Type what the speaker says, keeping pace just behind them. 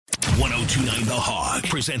1029 The Hog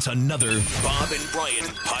presents another Bob and Brian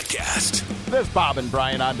podcast. This Bob and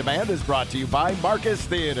Brian On Demand is brought to you by Marcus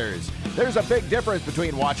Theaters. There's a big difference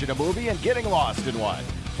between watching a movie and getting lost in one.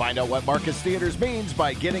 Find out what Marcus Theaters means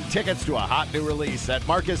by getting tickets to a hot new release at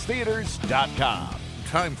marcustheaters.com.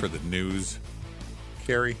 Time for the news.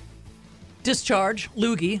 Carrie? Discharge,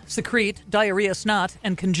 loogie, secrete, diarrhea, snot,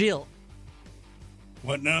 and congeal.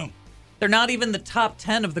 What now? They're not even the top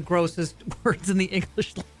 10 of the grossest words in the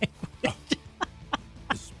English language.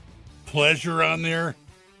 Pleasure on there?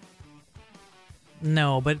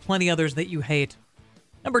 No, but plenty others that you hate.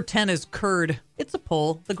 Number 10 is curd. It's a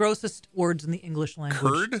poll. The grossest words in the English language.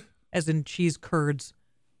 Curd? As in cheese curds.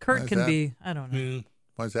 Curd can be, I don't know. Yeah.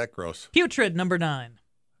 Why is that gross? Putrid, number 9.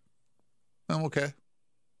 I'm okay.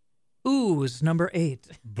 Ooze, number 8.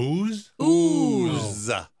 Booze?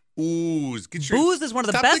 Ooze. Ooze. Get your, Booze is one of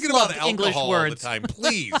the stop best thinking about loved English alcohol words. all the time,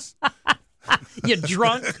 please. You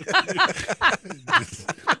drunk?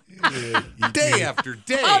 Day after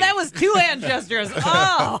day. Oh, that was 2 hand gestures.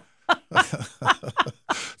 Oh,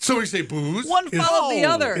 So we say booze? one followed the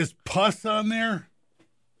other. Is pus on there?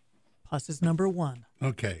 Pus is number 1.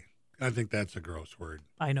 Okay. I think that's a gross word.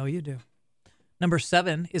 I know you do. Number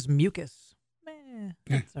 7 is mucus.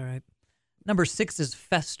 That's all right. Number 6 is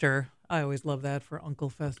fester. I always love that for Uncle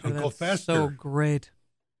Fester. Uncle That's Fester. so great.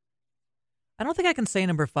 I don't think I can say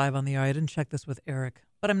number 5 on the air. I didn't check this with Eric,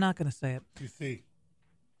 but I'm not going to say it. You see,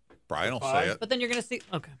 Brian will say it. But then you're going to see.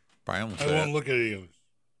 Okay. Brian will I say won't it. look at you.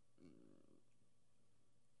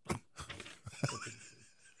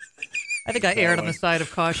 I think I erred on the side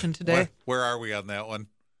of caution today. Where are we on that one?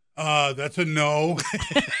 That's a no.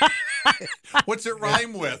 What's it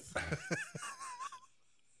rhyme with?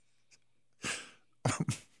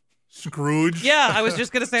 Scrooge? Yeah, I was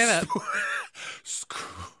just going to say that.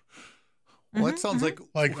 Well, that sounds like...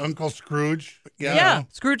 Like Uncle Scrooge? Yeah,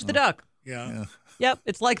 Scrooge the Duck. Yeah. Yep,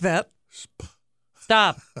 it's like that.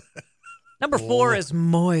 Stop. Number 4 is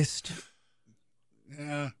moist.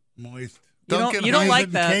 Yeah, moist. You don't Hines like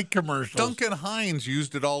in that. Cake commercials. Duncan Hines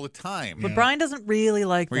used it all the time. But Brian doesn't really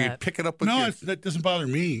like Where you that. pick it up with No, your... that doesn't bother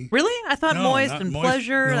me. Really? I thought No, moist not and moist.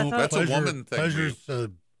 pleasure. No, I thought That's a pleasure- woman thing, Pleasure's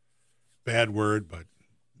a bad word, but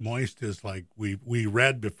moist is like we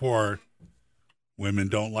read before. Women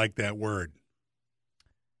don't like that word.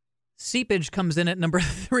 seepage comes in at number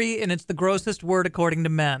 3, and it's the grossest word according to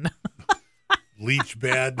men. Leach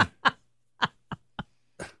bed.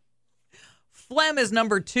 Phlegm is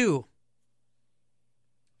number 2.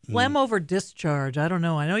 Phlegm over discharge. I don't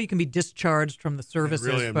know. I know you can be discharged from the services,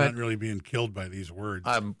 Really, I'm but not really being killed by these words.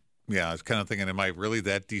 Yeah, I was kind of thinking, am I really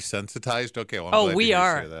that desensitized? Okay, well, I'm Oh, glad we you did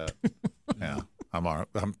are. say that. Yeah,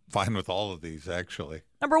 I'm fine with all of these, actually.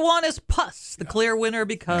 number 1 is pus, the clear winner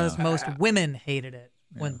because most women hated it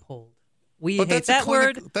when pulled. We But hate that's a that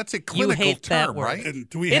word. That's a You clinical hate that term, word. right? And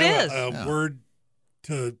do we It have is. a word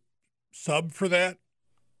to sub for that?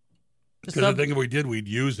 The Because I sub- think if we did, we'd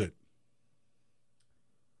use it.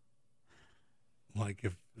 Like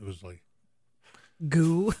if it was like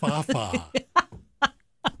Goo. fa-fa.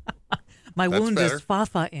 My That's wound better. is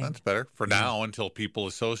Fafa ink. That's better for now until people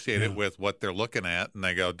associate it with what they're looking at, and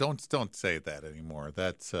they go, "Don't say that anymore."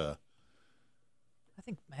 That's I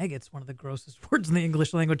think maggot's one of the grossest words in the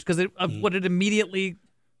English language because of what it immediately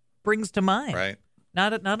brings to mind. right.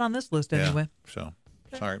 Not on this list anyway. Yeah.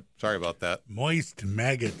 So sorry about that. Moist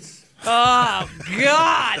maggots. Oh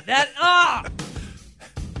God!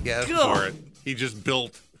 Yeah, God. for it. He just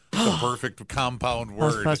built the perfect compound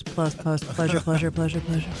word. Plus, pleasure.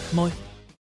 Moist.